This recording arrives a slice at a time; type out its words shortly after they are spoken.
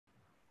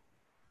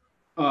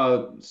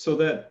So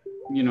that,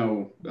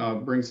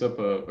 brings up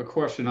a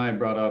question I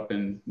brought up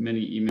in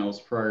many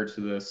emails prior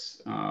to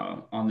this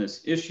on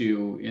this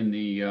issue in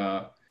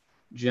the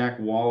Jack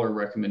Waller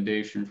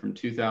recommendation from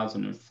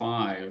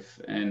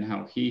 2005 and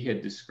how he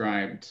had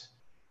described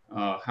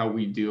how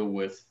we deal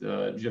with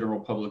general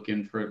public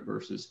input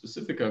versus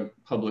specific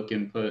public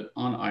input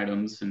on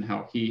items, and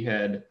how he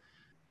had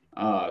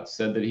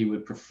said that he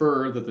would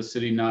prefer that the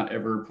city not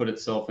ever put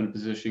itself in a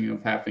position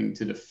of having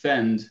to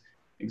defend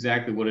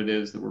exactly what it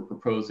is that we're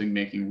proposing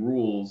making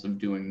rules of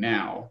doing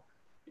now.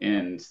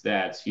 And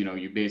that,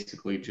 you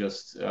basically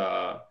just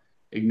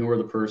ignore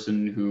the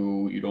person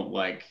who you don't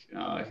like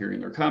hearing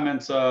their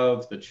comments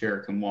of. The chair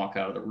can walk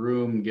out of the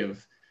room,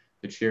 give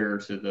the chair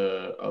to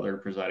the other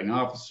presiding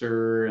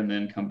officer, and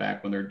then come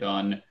back when they're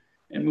done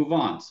and move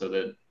on, so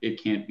that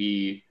it can't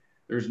be,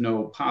 there's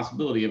no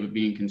possibility of it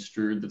being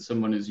construed that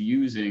someone is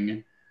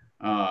using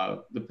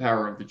the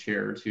power of the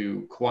chair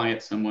to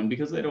quiet someone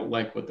because they don't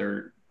like what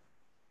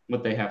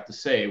they have to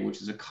say,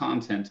 which is a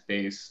content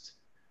based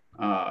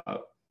uh,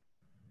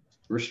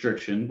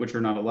 restriction, which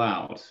are not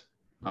allowed.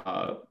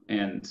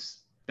 And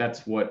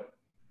that's what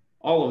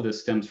all of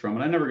this stems from.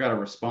 And I never got a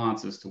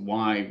response as to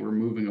why we're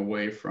moving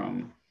away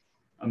from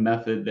a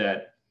method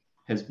that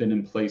has been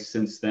in place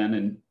since then.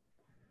 And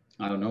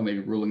I don't know, maybe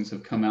rulings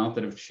have come out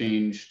that have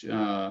changed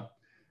how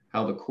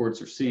the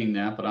courts are seeing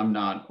that, but I'm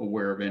not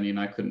aware of any, and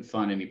I couldn't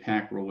find any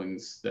PAC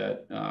rulings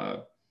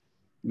that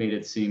made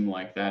it seem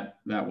like that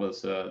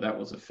was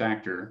a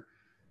factor.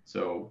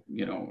 So,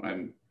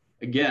 I'm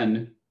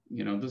again,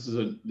 this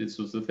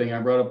was the thing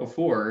I brought up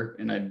before,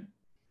 and I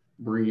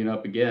bring it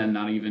up again,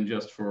 not even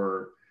just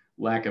for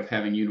lack of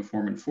having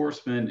uniform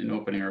enforcement and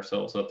opening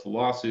ourselves up to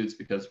lawsuits,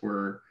 because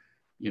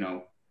you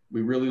know,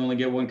 we really only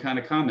get one kind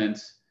of comment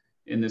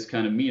in this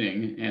kind of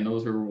meeting, and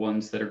those are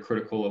ones that are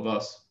critical of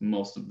us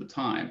most of the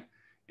time.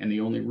 And the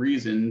only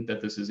reason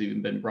that this has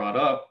even been brought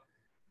up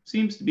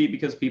seems to be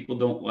because people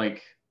don't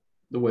like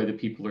the way that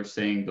people are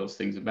saying those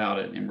things about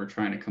it, and we're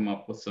trying to come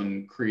up with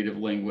some creative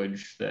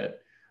language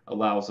that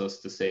allows us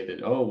to say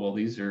that, oh, well,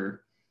 these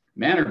are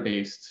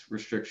manner-based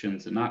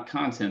restrictions and not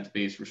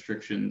content-based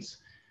restrictions.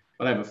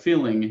 But I have a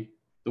feeling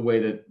the way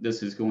that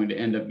this is going to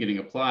end up getting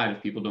applied,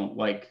 if people don't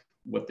like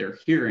what they're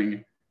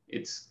hearing,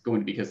 it's going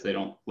to be because they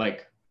don't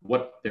like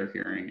what they're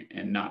hearing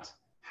and not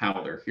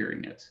how they're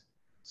hearing it.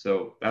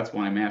 So that's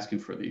why I'm asking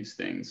for these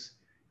things.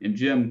 And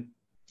Jim,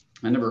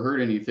 I never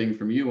heard anything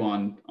from you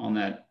on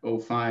that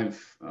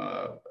 '05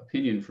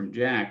 opinion from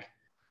Jack,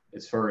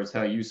 as far as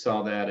how you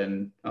saw that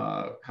and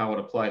how it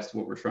applies to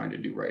what we're trying to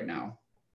do right now.